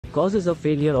Causes of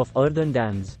failure of earthen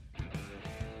dams.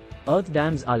 Earth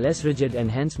dams are less rigid and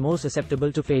hence more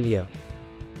susceptible to failure.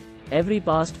 Every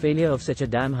past failure of such a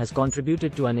dam has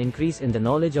contributed to an increase in the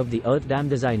knowledge of the earth dam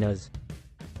designers.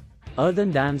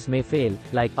 Earthen dams may fail,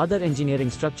 like other engineering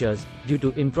structures, due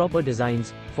to improper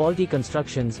designs, faulty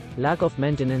constructions, lack of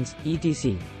maintenance,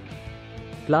 etc.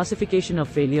 Classification of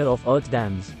failure of earth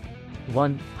dams.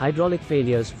 1. Hydraulic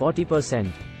failures 40%.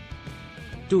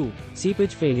 2.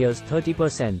 Seepage failures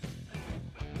 30%.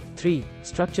 3.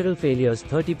 Structural failures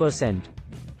 30%.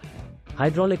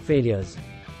 Hydraulic failures.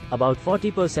 About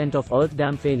 40% of earth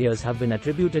dam failures have been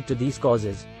attributed to these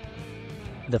causes.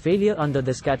 The failure under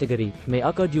this category may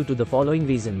occur due to the following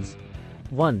reasons.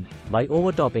 1. By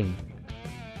overtopping.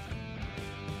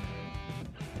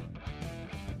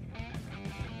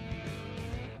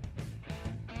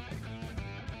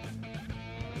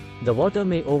 The water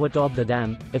may overtop the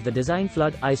dam, if the design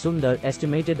flood is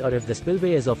underestimated or if the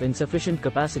spillway is of insufficient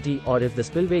capacity or if the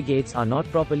spillway gates are not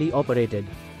properly operated.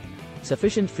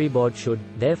 Sufficient freeboard should,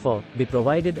 therefore, be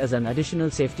provided as an additional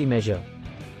safety measure.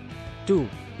 2.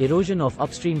 Erosion of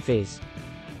upstream face.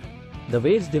 The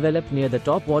waves develop near the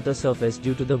top water surface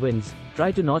due to the winds,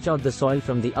 try to notch out the soil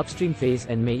from the upstream face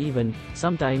and may even,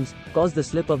 sometimes, cause the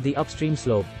slip of the upstream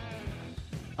slope.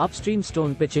 Upstream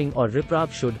stone pitching or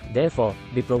riprap should, therefore,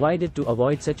 be provided to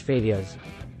avoid such failures.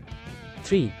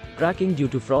 3. Cracking due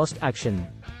to frost action.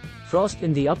 Frost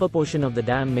in the upper portion of the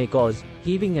dam may cause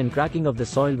heaving and cracking of the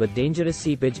soil with dangerous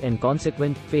seepage and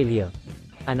consequent failure.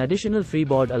 An additional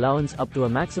freeboard allowance up to a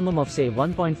maximum of say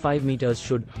 1.5 meters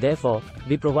should, therefore,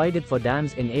 be provided for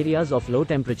dams in areas of low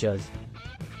temperatures.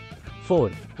 4.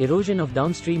 Erosion of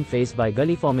downstream face by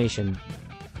gully formation.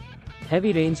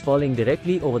 Heavy rains falling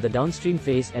directly over the downstream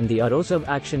face and the erosive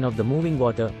action of the moving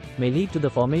water may lead to the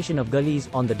formation of gullies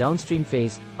on the downstream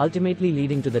face, ultimately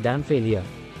leading to the dam failure.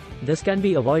 This can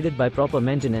be avoided by proper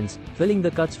maintenance, filling the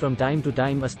cuts from time to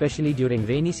time especially during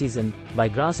rainy season, by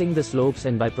grassing the slopes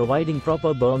and by providing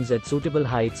proper berms at suitable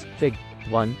heights, Fig.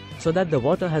 1, so that the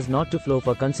water has not to flow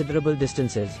for considerable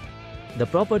distances. The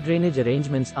proper drainage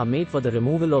arrangements are made for the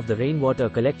removal of the rainwater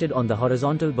collected on the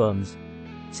horizontal berms.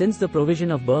 Since the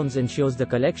provision of berms ensures the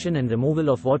collection and removal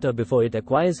of water before it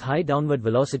acquires high downward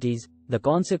velocities, the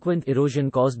consequent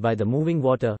erosion caused by the moving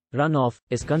water runoff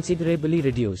is considerably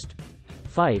reduced.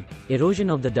 5. Erosion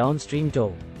of the downstream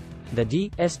toe. The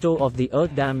D.S. toe of the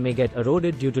earth dam may get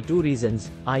eroded due to two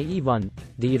reasons, i.e. 1.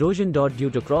 The erosion due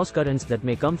to cross currents that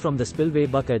may come from the spillway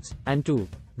buckets, and 2.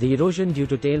 The erosion due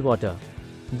to tailwater.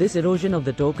 This erosion of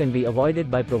the toe can be avoided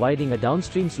by providing a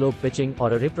downstream slope pitching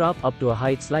or a riprap up to a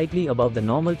height slightly above the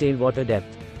normal tailwater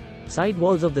depth. Side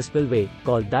walls of the spillway,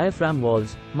 called diaphragm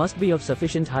walls, must be of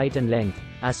sufficient height and length,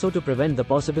 as so to prevent the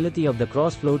possibility of the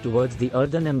cross flow towards the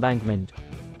earthen embankment.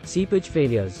 Seepage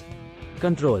failures.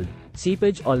 Controlled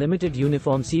seepage or limited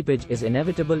uniform seepage is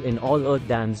inevitable in all earth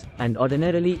dams, and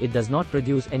ordinarily it does not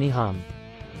produce any harm.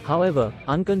 However,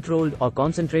 uncontrolled or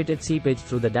concentrated seepage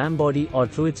through the dam body or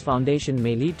through its foundation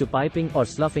may lead to piping or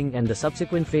sloughing and the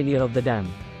subsequent failure of the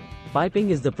dam. Piping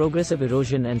is the progressive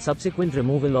erosion and subsequent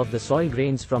removal of the soil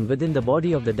grains from within the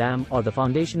body of the dam or the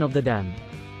foundation of the dam.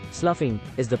 Sloughing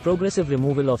is the progressive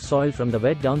removal of soil from the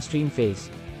wet downstream face.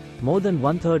 More than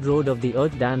one-third road of the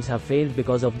earth dams have failed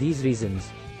because of these reasons.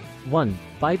 1.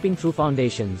 Piping through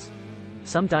foundations.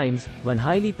 Sometimes, when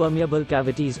highly permeable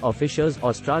cavities or fissures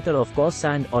or strata of coarse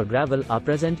sand or gravel are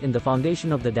present in the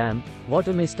foundation of the dam,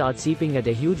 water may start seeping at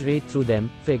a huge rate through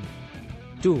them, Fig.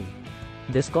 2.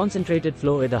 This concentrated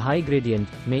flow at a high gradient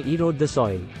may erode the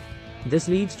soil. This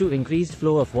leads to increased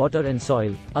flow of water and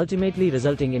soil, ultimately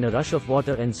resulting in a rush of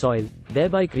water and soil,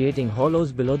 thereby creating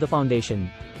hollows below the foundation.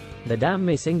 The dam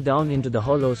may sink down into the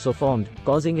hollow so formed,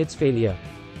 causing its failure.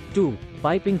 2.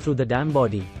 Piping through the dam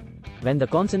body. When the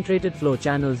concentrated flow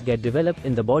channels get developed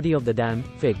in the body of the dam,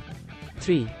 Fig.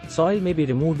 3. Soil may be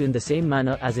removed in the same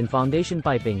manner as in foundation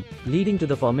piping, leading to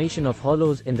the formation of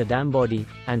hollows in the dam body,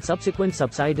 and subsequent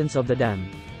subsidence of the dam.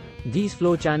 These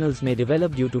flow channels may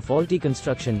develop due to faulty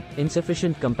construction,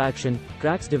 insufficient compaction,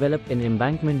 cracks develop in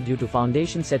embankment due to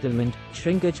foundation settlement,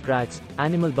 shrinkage cracks,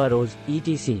 animal burrows,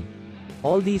 etc.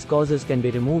 All these causes can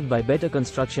be removed by better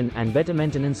construction and better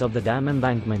maintenance of the dam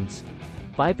embankments.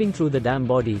 Piping through the dam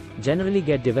body generally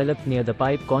get developed near the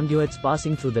pipe conduits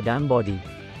passing through the dam body.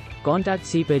 Contact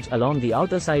seepage along the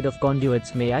outer side of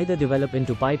conduits may either develop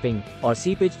into piping, or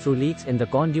seepage through leaks in the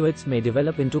conduits may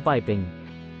develop into piping.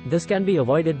 This can be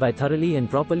avoided by thoroughly and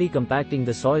properly compacting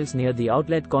the soils near the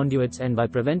outlet conduits and by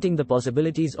preventing the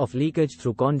possibilities of leakage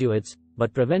through conduits,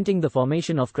 but preventing the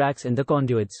formation of cracks in the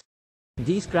conduits.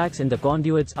 These cracks in the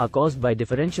conduits are caused by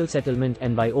differential settlement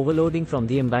and by overloading from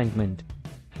the embankment.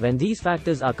 When these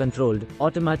factors are controlled,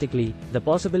 automatically, the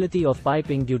possibility of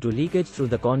piping due to leakage through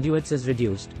the conduits is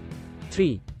reduced.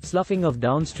 3. Sloughing of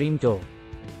downstream toe.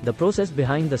 The process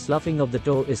behind the sloughing of the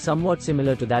toe is somewhat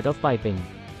similar to that of piping.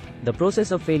 The process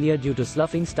of failure due to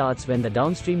sloughing starts when the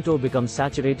downstream toe becomes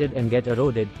saturated and get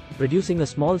eroded, producing a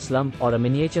small slump or a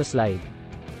miniature slide.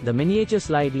 The miniature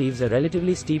slide leaves a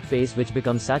relatively steep face which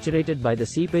becomes saturated by the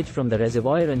seepage from the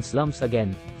reservoir and slumps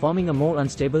again, forming a more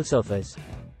unstable surface.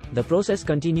 The process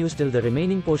continues till the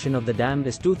remaining portion of the dam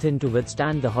is too thin to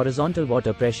withstand the horizontal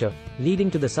water pressure,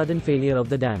 leading to the sudden failure of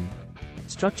the dam.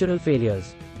 Structural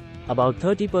failures. About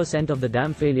 30% of the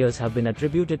dam failures have been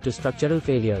attributed to structural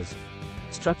failures.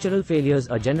 Structural failures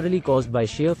are generally caused by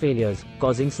shear failures,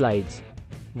 causing slides.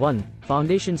 1.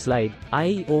 Foundation slide,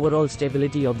 i.e. overall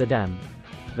stability of the dam.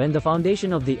 When the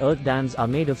foundation of the earth dams are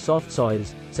made of soft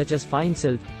soils, such as fine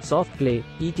silt, soft clay,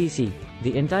 etc.,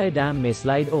 the entire dam may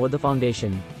slide over the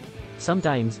foundation.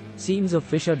 Sometimes, seams of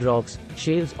fissured rocks,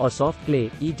 shales or soft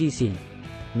clay, etc.,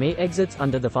 may exit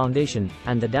under the foundation,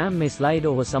 and the dam may slide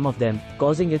over some of them,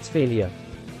 causing its failure.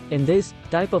 In this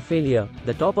type of failure,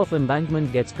 the top of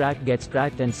embankment gets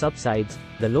cracked and subsides,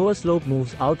 the lower slope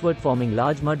moves outward forming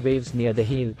large mud waves near the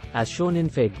heel, as shown in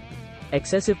Fig.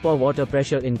 Excessive pore water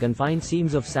pressure in confined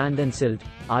seams of sand and silt,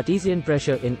 artesian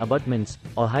pressure in abutments,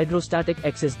 or hydrostatic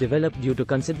excess developed due to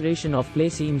consideration of clay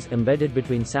seams embedded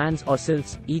between sands or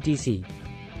silts, etc.,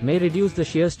 may reduce the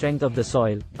shear strength of the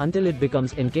soil, until it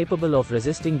becomes incapable of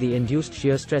resisting the induced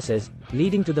shear stresses,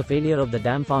 leading to the failure of the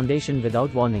dam foundation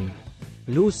without warning.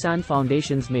 Loose sand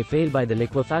foundations may fail by the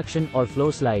liquefaction or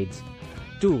flow slides.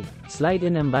 2. Slide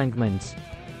in embankments.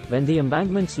 When the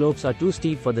embankment slopes are too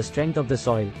steep for the strength of the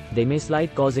soil, they may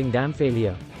slide causing dam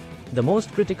failure. The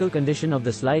most critical condition of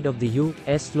the slide of the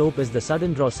U.S. slope is the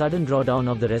sudden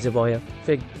drawdown of the reservoir,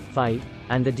 Fig. 5,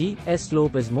 and the D.S.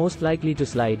 slope is most likely to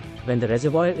slide when the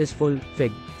reservoir is full,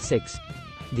 Fig. 6.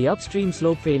 The upstream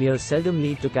slope failures seldom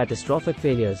lead to catastrophic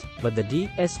failures, but the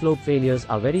D.S. slope failures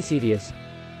are very serious.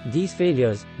 These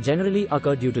failures generally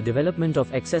occur due to development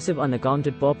of excessive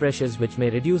unaccounted pore pressures which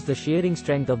may reduce the shearing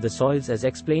strength of the soils as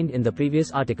explained in the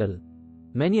previous article.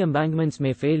 Many embankments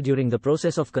may fail during the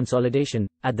process of consolidation,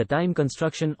 at the time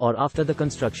construction or after the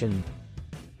construction.